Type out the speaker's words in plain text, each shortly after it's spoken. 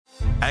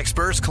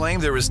Experts claim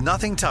there is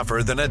nothing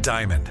tougher than a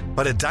diamond.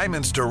 But at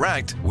Diamonds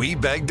Direct, we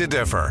beg to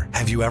differ.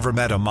 Have you ever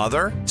met a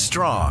mother?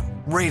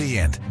 Strong,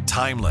 radiant,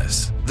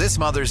 timeless. This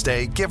Mother's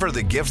Day, give her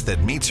the gift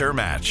that meets her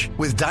match.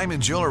 With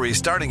diamond jewelry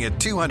starting at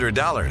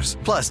 $200.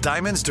 Plus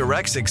Diamonds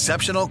Direct's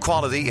exceptional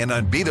quality and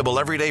unbeatable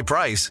everyday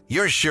price,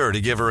 you're sure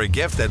to give her a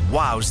gift that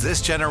wows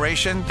this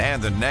generation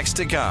and the next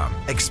to come.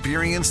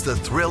 Experience the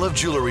thrill of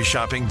jewelry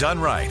shopping done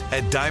right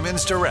at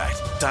Diamonds Direct.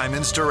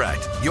 Diamonds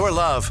Direct. Your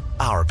love,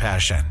 our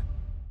passion.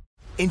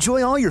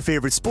 Enjoy all your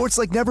favorite sports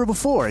like never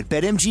before at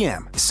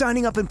BetMGM.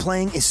 Signing up and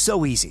playing is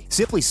so easy.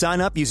 Simply sign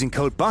up using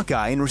code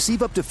Buckeye and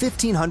receive up to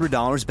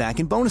 $1,500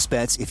 back in bonus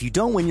bets if you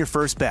don't win your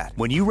first bet.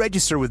 When you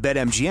register with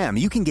BetMGM,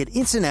 you can get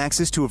instant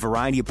access to a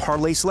variety of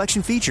parlay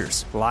selection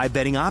features, live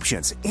betting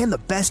options, and the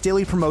best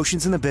daily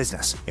promotions in the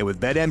business. And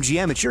with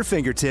BetMGM at your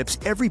fingertips,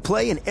 every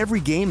play and every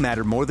game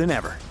matter more than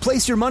ever.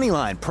 Place your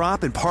moneyline,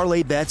 prop, and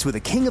parlay bets with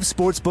the king of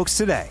sportsbooks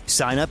today.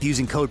 Sign up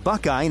using code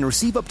Buckeye and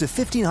receive up to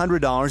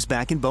 $1,500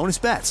 back in bonus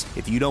bets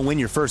if you don't win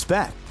your first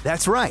bet.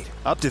 That's right,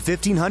 up to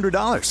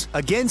 $1,500.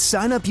 Again,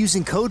 sign up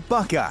using code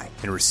Buckeye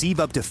and receive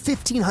up to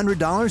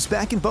 $1,500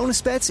 back in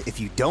bonus bets if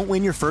you don't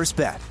win your first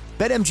bet.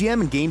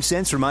 BetMGM and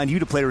GameSense remind you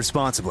to play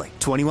responsibly.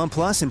 21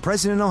 plus and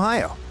present in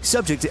Ohio.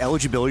 Subject to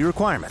eligibility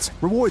requirements.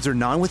 Rewards are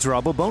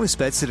non-withdrawable bonus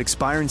bets that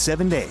expire in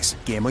 7 days.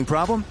 Gambling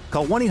problem?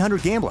 Call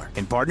 1-800-GAMBLER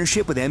in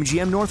partnership with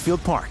MGM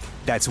Northfield Park.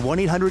 That's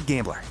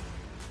 1-800-GAMBLER.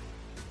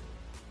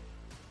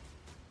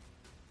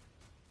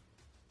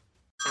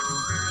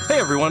 Hey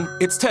everyone,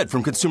 it's Ted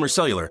from Consumer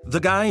Cellular, the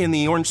guy in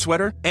the orange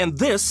sweater, and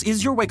this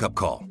is your wake-up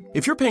call.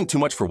 If you're paying too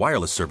much for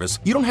wireless service,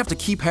 you don't have to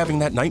keep having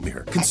that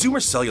nightmare. Consumer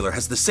Cellular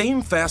has the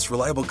same fast,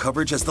 reliable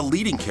coverage as the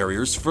leading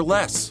carriers for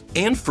less.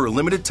 And for a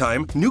limited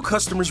time, new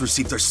customers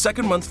receive their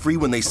second month free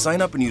when they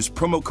sign up and use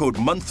promo code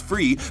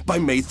MONTHFREE by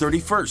May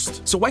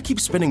 31st. So why keep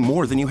spending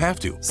more than you have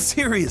to?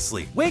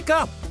 Seriously, wake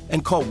up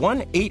and call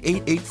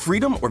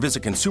 1-888-FREEDOM or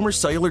visit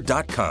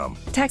consumercellular.com.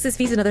 Taxes,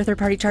 fees, and other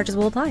third-party charges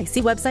will apply.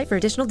 See website for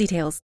additional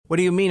details. What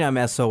do you mean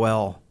I'm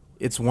SOL?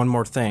 It's one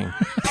more thing.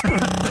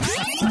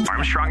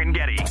 Armstrong and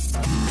Getty.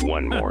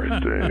 One more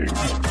thing.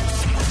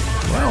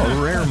 Well,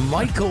 a rare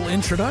Michael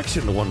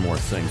introduction to One More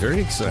Thing. Very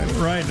exciting.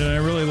 Right, and I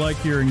really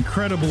like your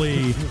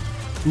incredibly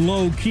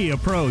low-key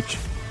approach.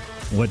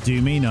 What do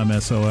you mean I'm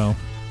SOL?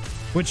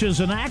 Which is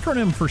an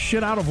acronym for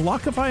shit out of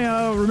luck, if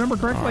I remember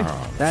correctly.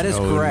 That is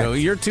correct. No,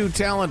 you're too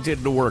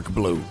talented to work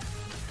blue.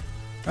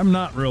 I'm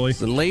not really. It's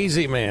the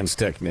lazy man's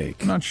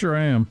technique. I'm not sure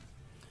I am.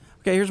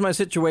 Okay, here's my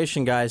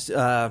situation, guys.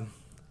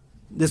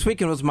 This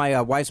weekend was my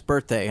wife's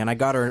birthday, and I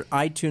got her an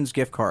iTunes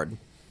gift card.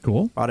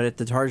 Cool. Bought it at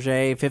the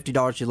Target,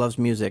 $50. She loves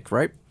music,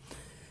 right?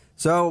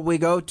 So I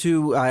go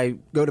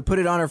to put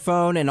it on her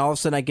phone, and all of a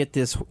sudden I get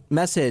this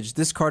message.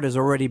 This card has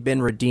already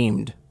been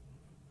redeemed.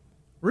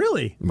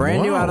 Really?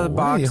 Brand new out of the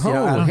box.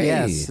 Hey.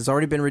 Yes, it's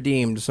already been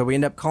redeemed. So we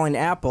end up calling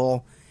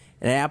Apple,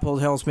 and Apple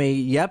tells me,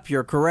 yep,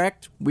 you're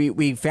correct.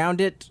 We found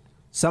it.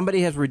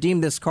 Somebody has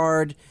redeemed this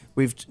card.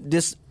 We've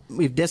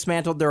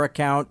dismantled their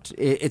account.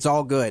 It's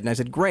all good. And I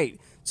said, great.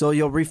 So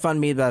you'll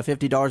refund me the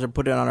 $50 and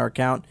put it on our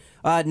account?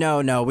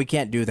 No, we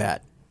can't do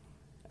that.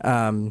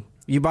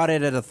 You bought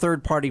it at a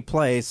third-party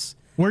place.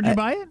 Where'd you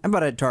buy it? I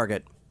bought it at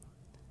Target.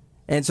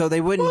 And so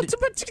they wouldn't...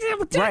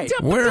 Right.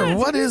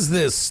 What is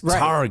this Right.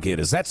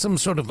 Target? Is that some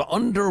sort of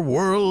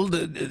underworld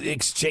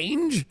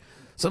exchange?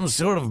 Some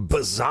sort of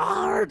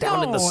bazaar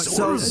down in the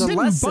sewers? I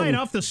didn't buy it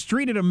off the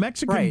street at a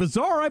Mexican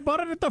bazaar. I bought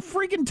it at the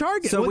freaking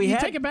Target. So you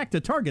take it back to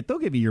Target, they'll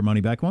give you your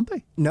money back, won't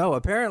they? No,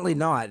 apparently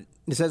not.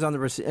 It says on the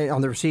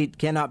receipt,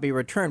 cannot be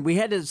returned. We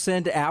had to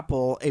send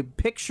Apple a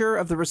picture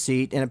of the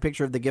receipt and a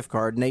picture of the gift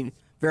card, and they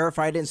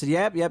verified it and said,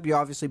 yep, you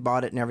obviously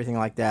bought it and everything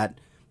like that.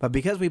 But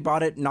because we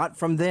bought it not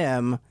from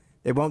them,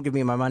 they won't give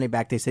me my money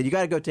back. They said, you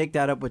got to go take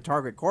that up with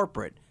Target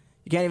Corporate.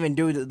 You can't even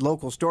do it at the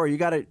local store.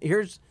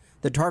 Here's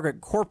the Target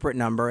corporate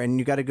number, and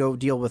you got to go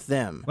deal with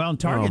them. Well,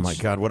 Target. Oh my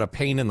God, what a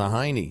pain in the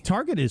hiney!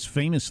 Target is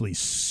famously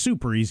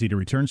super easy to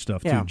return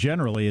stuff Yeah. to.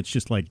 Generally, it's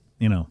just like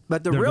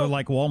But they're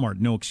like Walmart,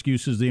 no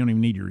excuses. They don't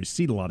even need your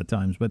receipt a lot of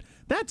times. But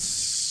that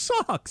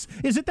sucks.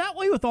 Is it that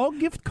way with all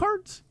gift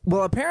cards?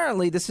 Well,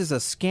 apparently this is a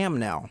scam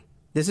now.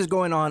 This is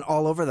going on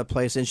all over the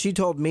place, and she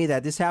told me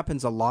that this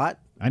happens a lot.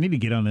 I need to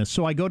get on this.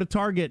 So I go to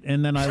Target,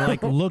 and then I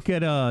look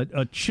at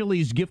a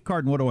Chili's gift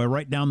card, and what do I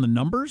write down the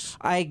numbers?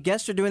 I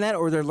guess they're doing that,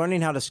 or they're learning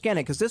how to scan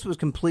it, because this was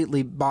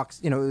completely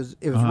boxed. It was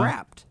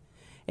wrapped,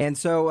 and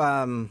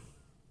so.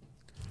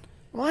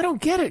 Well, I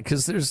don't get it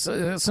because there's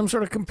some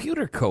sort of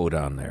computer code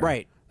on there.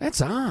 Right.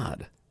 That's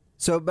odd.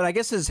 So, but I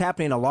guess this is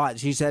happening a lot.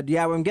 She said,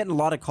 "Yeah, I'm getting a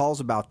lot of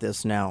calls about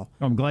this now."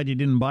 I'm glad you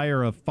didn't buy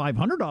her a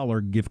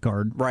 $500 gift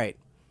card. Right,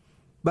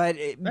 but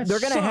they're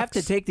going to have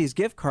to take these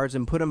gift cards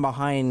and put them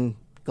behind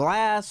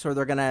glass, or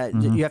they're going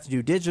to. You have to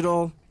do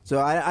digital. So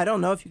I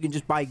don't know if you can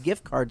just buy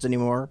gift cards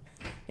anymore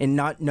and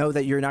not know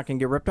that you're not going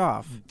to get ripped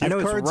off. I know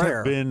Gift it's cards rare.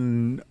 have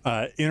been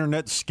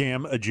internet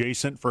scam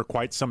adjacent for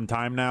quite some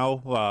time now.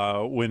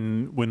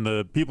 When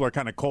the people are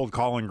kind of cold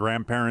calling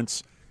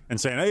grandparents and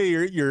saying, "Hey,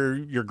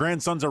 your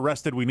grandson's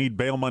arrested. We need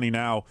bail money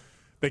now."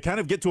 They kind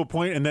of get to a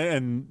point,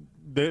 and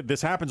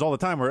this happens all the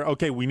time where,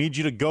 okay, we need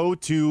you to go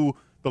to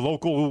the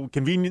local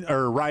convenience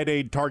or Rite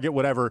Aid, Target,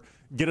 whatever,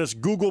 get us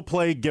Google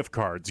Play gift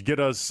cards, get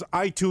us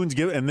iTunes,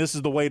 and this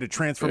is the way to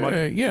transfer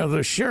money. Yeah,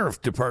 the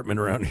sheriff department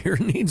around here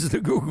needs the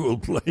Google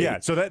Play. Yeah,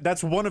 so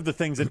that's one of the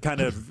things that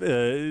kind of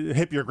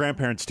hip your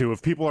grandparents to.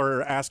 If people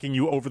are asking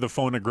you over the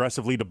phone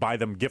aggressively to buy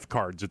them gift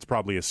cards, it's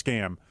probably a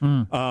scam.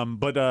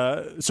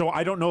 So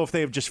I don't know if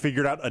they have just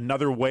figured out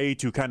another way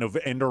to kind of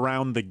end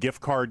around the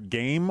gift card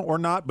game or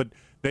not, but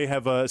they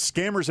have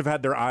scammers have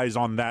had their eyes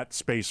on that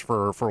space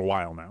for a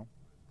while now.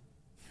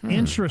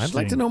 Interesting. I'd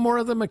like to know more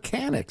of the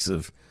mechanics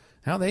of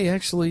how they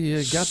actually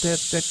got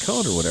that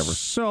code or whatever.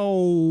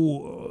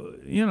 So,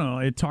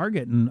 at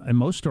Target and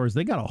most stores,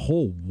 they got a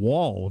whole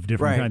wall of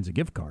different kinds of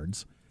gift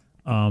cards.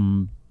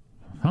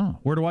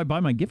 Where do I buy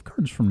my gift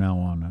cards from now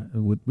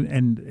on?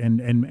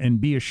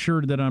 And be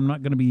assured that I'm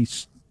not going to be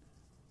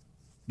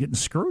getting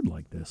screwed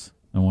like this,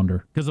 I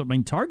wonder. Because,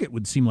 Target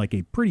would seem like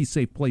a pretty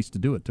safe place to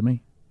do it to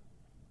me.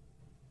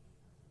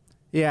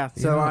 Yeah,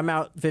 so I'm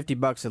out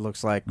 $50, it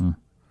looks like.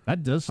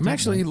 That does. I'm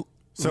actually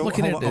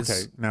looking at this.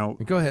 Okay, now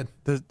go ahead.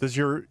 Does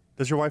your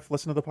wife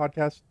listen to the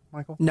podcast,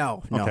 Michael?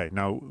 No. Okay,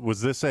 now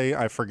was this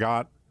I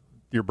forgot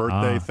your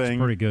birthday thing?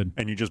 Pretty good.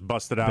 And you just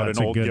busted out That's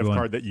an a old good gift one.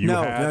 card that you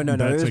had? No.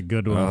 That's a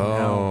good one.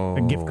 Oh,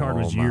 a gift card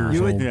was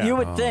years old. You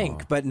would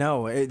think, but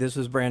no, this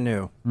was brand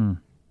new.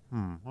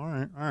 All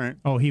right.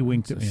 Oh, he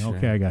winked at me.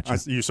 Okay, I got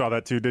you. You saw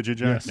that too, did you,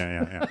 Jack?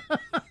 Yes.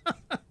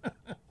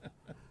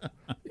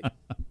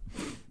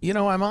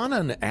 Yeah. I'm on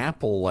an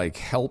Apple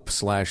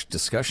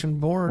help/discussion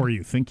board. Or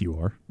you think you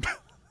are.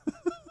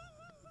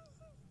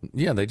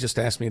 Yeah, they just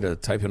asked me to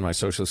type in my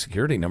social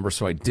security number,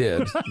 so I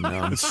did.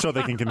 So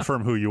they can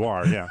confirm who you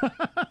are, yeah.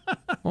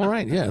 All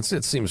right, yeah,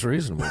 it seems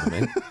reasonable to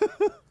me.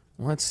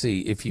 Let's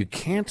see. If you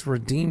can't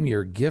redeem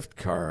your gift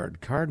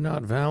card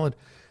not valid.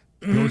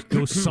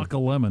 Go suck a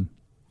lemon.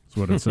 That's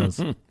what it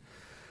says.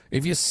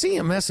 If you see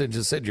a message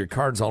that said your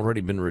card's already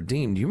been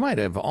redeemed, you might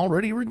have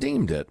already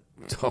redeemed it.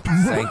 Oh,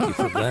 thank you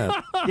for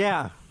that.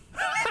 Yeah.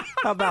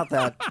 How about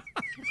that?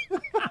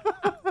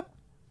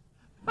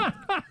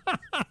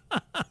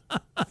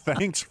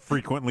 Thanks,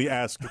 frequently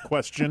asked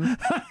question.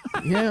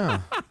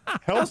 Yeah.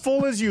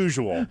 Helpful as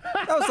usual.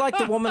 That was like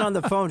the woman on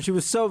the phone. She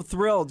was so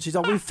thrilled. She's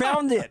like, we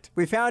found it.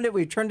 We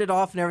turned it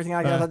off and everything.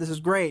 I thought this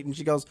is great. And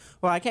she goes,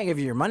 well, I can't give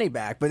you your money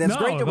back, but that's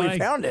great that we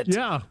found it.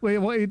 Yeah.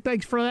 Wait,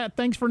 thanks for that.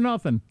 Thanks for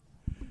nothing.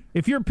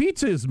 If your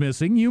pizza is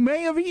missing, you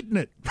may have eaten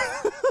it.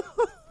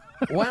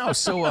 Wow,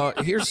 so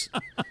here's...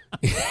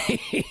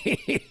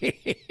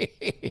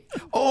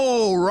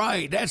 Oh,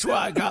 right, that's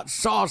why I got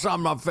sauce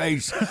on my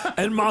face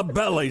and my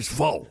belly's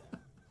full.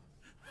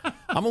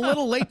 I'm a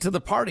little late to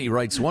the party,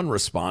 writes one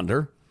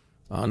responder.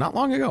 Not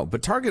long ago,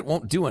 but Target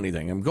won't do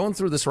anything. I'm going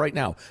through this right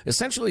now.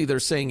 Essentially, they're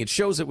saying it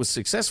shows it was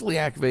successfully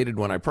activated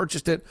when I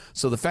purchased it,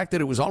 so the fact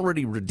that it was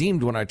already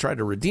redeemed when I tried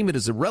to redeem it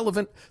is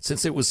irrelevant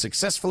since it was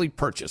successfully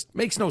purchased.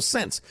 Makes no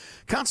sense.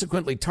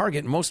 Consequently,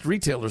 Target and most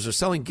retailers are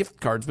selling gift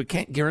cards but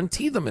can't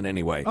guarantee them in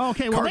any way.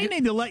 Okay, well, they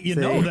need to let you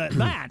know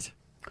that.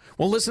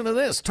 Well, listen to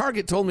this.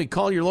 Target told me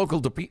call your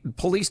local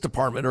police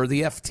department or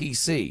the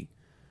FTC.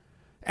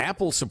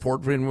 Apple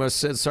support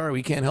said, sorry,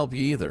 we can't help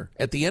you either.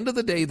 At the end of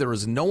the day, there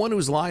is no one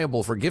who's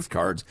liable for gift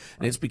cards,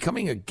 and it's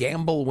becoming a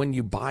gamble when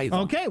you buy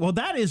them. Okay, well,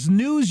 that is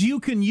news you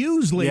can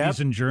use,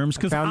 ladies and germs,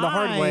 because found the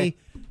hard way.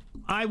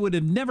 I would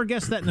have never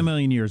guessed that in a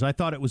million years. I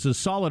thought it was as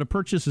solid a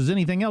purchase as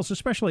anything else,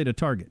 especially at a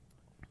Target,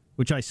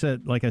 which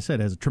like I said,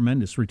 has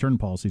tremendous return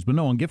policies. But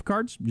no, on gift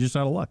cards, you're just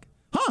out of luck.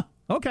 Huh,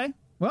 okay.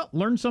 Well,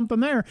 learn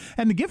something there.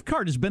 And the gift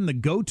card has been the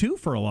go-to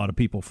for a lot of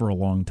people for a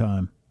long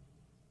time.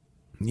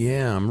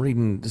 Yeah, I'm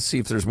reading to see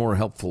if there's more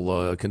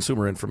helpful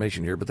consumer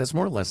information here, but that's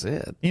more or less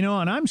it. And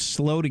I'm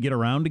slow to get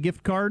around to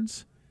gift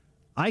cards.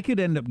 I could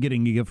end up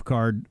getting a gift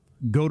card,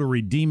 go to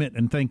redeem it,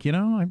 and think,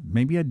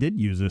 maybe I did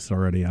use this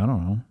already. I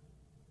don't know.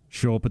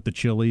 Show up at the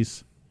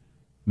Chili's,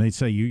 and they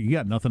say, you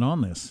got nothing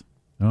on this.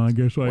 Oh, I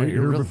guess I ate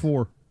here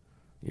before.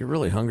 You're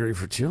really hungry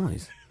for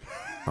Chili's.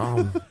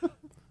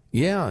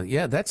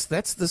 Yeah, that's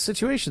the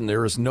situation.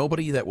 There is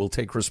nobody that will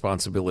take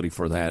responsibility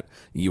for that.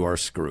 You are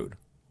screwed.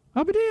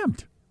 I'll be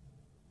damned.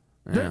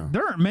 Yeah.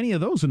 There aren't many of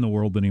those in the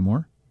world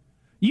anymore.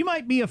 You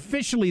might be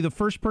officially the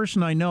first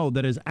person I know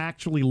that has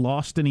actually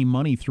lost any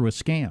money through a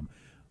scam.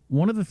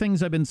 One of the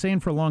things I've been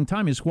saying for a long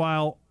time is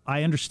while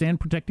I understand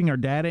protecting our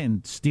data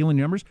and stealing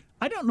numbers,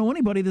 I don't know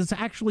anybody that's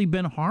actually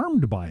been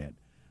harmed by it.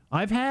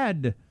 I've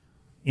had,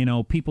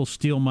 people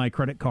steal my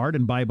credit card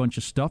and buy a bunch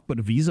of stuff, but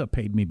Visa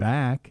paid me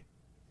back.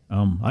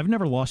 I've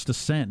never lost a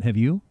cent. Have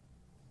you?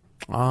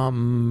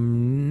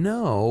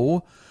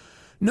 No.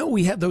 No,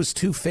 we had those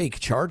 2 fake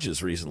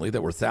charges recently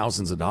that were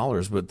thousands of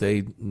dollars, but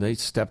they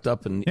stepped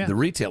up and the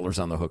retailer's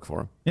on the hook for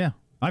them. Yeah,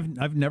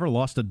 I've never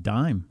lost a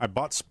dime. I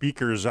bought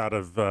speakers out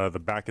of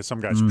the back of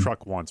some guy's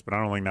truck once, but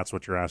I don't think that's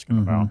what you're asking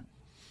about.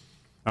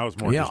 That was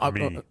more just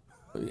me.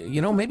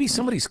 Maybe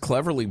somebody's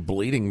cleverly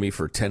bleeding me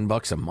for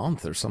 $10 a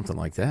month or something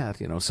like that.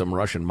 Some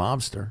Russian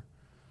mobster.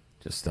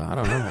 Just I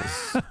don't know.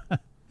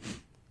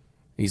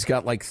 He's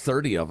got like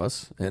 30 of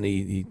us, and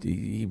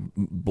he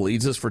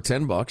bleeds us for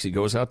 $10. He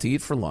goes out to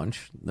eat for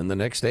lunch. Then the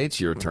next day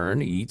it's your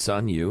turn. He eats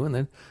on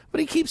you,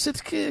 but he keeps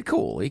it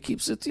cool. He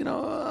keeps it,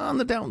 on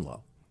the down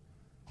low.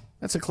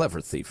 That's a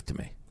clever thief to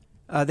me.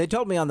 They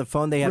told me on the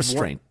phone they had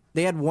restraint.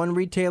 They had one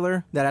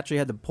retailer that actually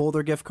had to pull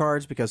their gift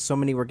cards because so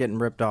many were getting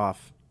ripped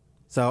off.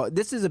 So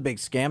this is a big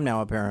scam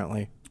now,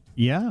 apparently.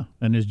 Yeah,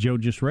 and as Joe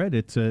just read,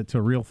 it's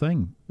a real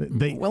thing.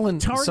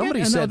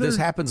 Somebody said this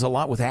happens a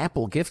lot with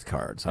Apple gift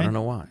cards. I don't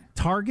know why.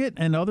 Target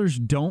and others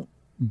don't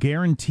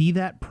guarantee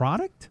that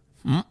product?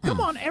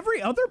 Come on,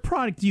 every other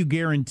product you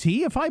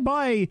guarantee. If I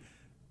buy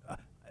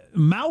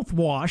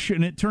mouthwash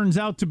and it turns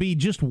out to be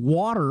just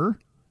water,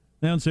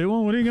 they'll say,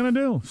 well, what are you going to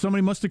do?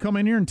 Somebody must have come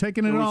in here and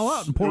taken it all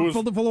out and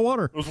filled it full of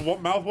water. It was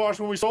mouthwash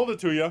when we sold it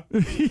to you.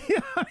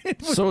 Yeah,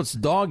 so it's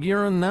dog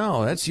urine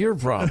now. That's your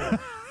problem.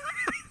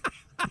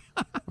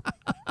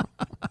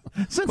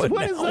 Since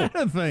when is that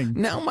a thing?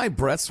 Now my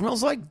breath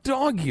smells like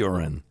dog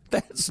urine.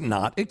 That's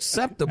not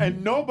acceptable.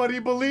 And nobody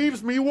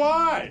believes me.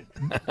 Why?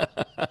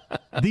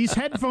 These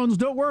headphones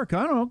don't work.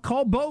 I don't know.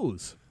 Call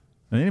Bose.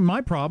 That ain't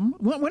my problem.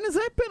 When has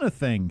that been a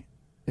thing?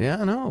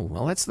 Yeah, I know.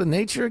 Well, that's the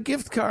nature of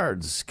gift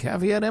cards.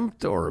 Caveat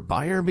emptor.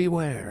 Buyer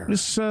beware.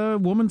 This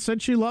woman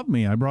said she loved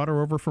me. I brought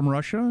her over from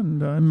Russia,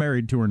 and I'm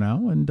married to her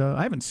now, and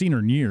I haven't seen her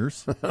in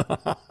years.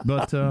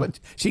 But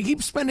she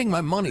keeps spending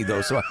my money,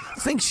 though, so I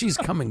think she's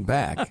coming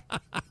back.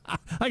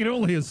 I can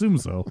only assume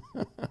so.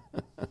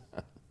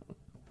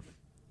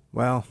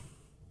 Well,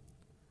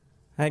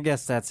 I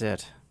guess that's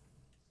it.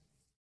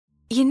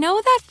 You know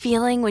that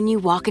feeling when you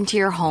walk into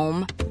your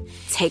home,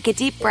 take a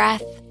deep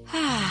breath,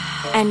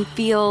 and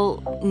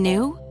feel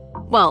new?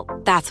 Well,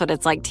 that's what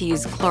it's like to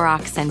use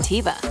Clorox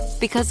Scentiva.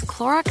 Because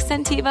Clorox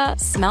Scentiva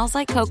smells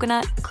like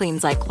coconut,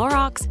 cleans like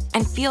Clorox,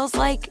 and feels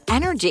like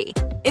energy.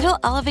 It'll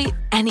elevate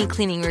any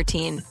cleaning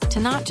routine to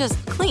not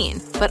just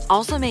clean, but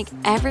also make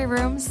every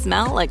room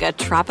smell like a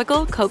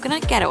tropical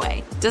coconut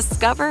getaway.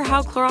 Discover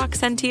how Clorox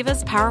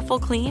Scentiva's powerful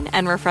clean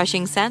and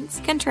refreshing scents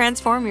can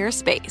transform your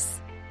space.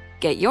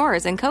 Get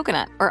yours in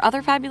coconut or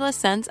other fabulous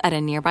scents at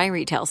a nearby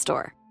retail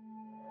store.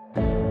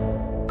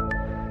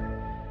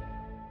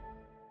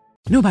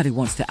 Nobody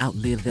wants to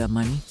outlive their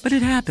money, but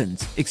it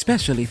happens,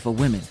 especially for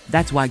women.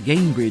 That's why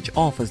Gainbridge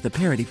offers the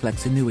Parity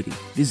Flex annuity,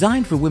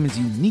 designed for women's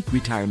unique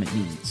retirement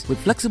needs, with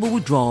flexible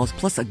withdrawals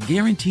plus a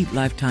guaranteed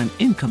lifetime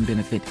income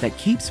benefit that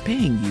keeps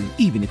paying you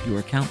even if your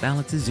account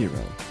balance is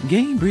zero.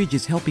 Gainbridge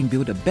is helping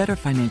build a better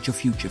financial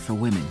future for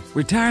women.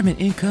 Retirement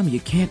income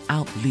you can't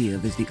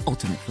outlive is the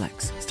ultimate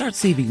flex. Start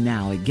saving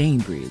now at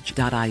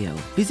Gainbridge.io.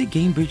 Visit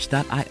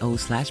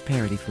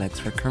Gainbridge.io/ParityFlex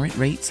for current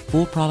rates,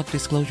 full product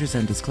disclosures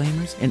and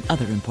disclaimers, and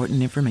other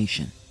important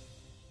information.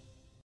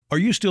 Are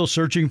you still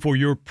searching for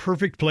your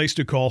perfect place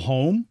to call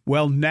home?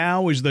 Well,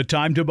 now is the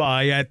time to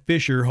buy at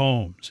Fisher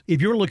Homes.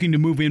 If you're looking to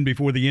move in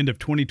before the end of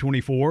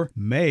 2024,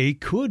 May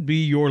could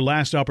be your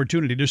last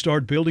opportunity to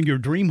start building your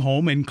dream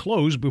home and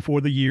close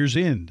before the year's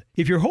end.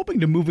 If you're hoping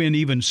to move in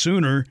even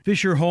sooner,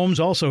 Fisher Homes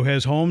also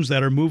has homes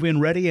that are move-in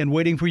ready and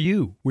waiting for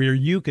you, where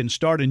you can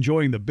start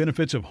enjoying the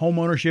benefits of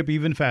homeownership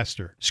even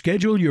faster.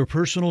 Schedule your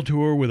personal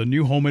tour with a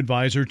new home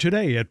advisor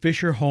today at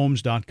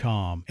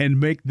FisherHomes.com and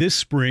make this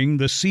spring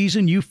the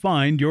season you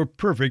find your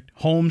perfect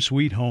home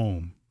sweet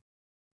home.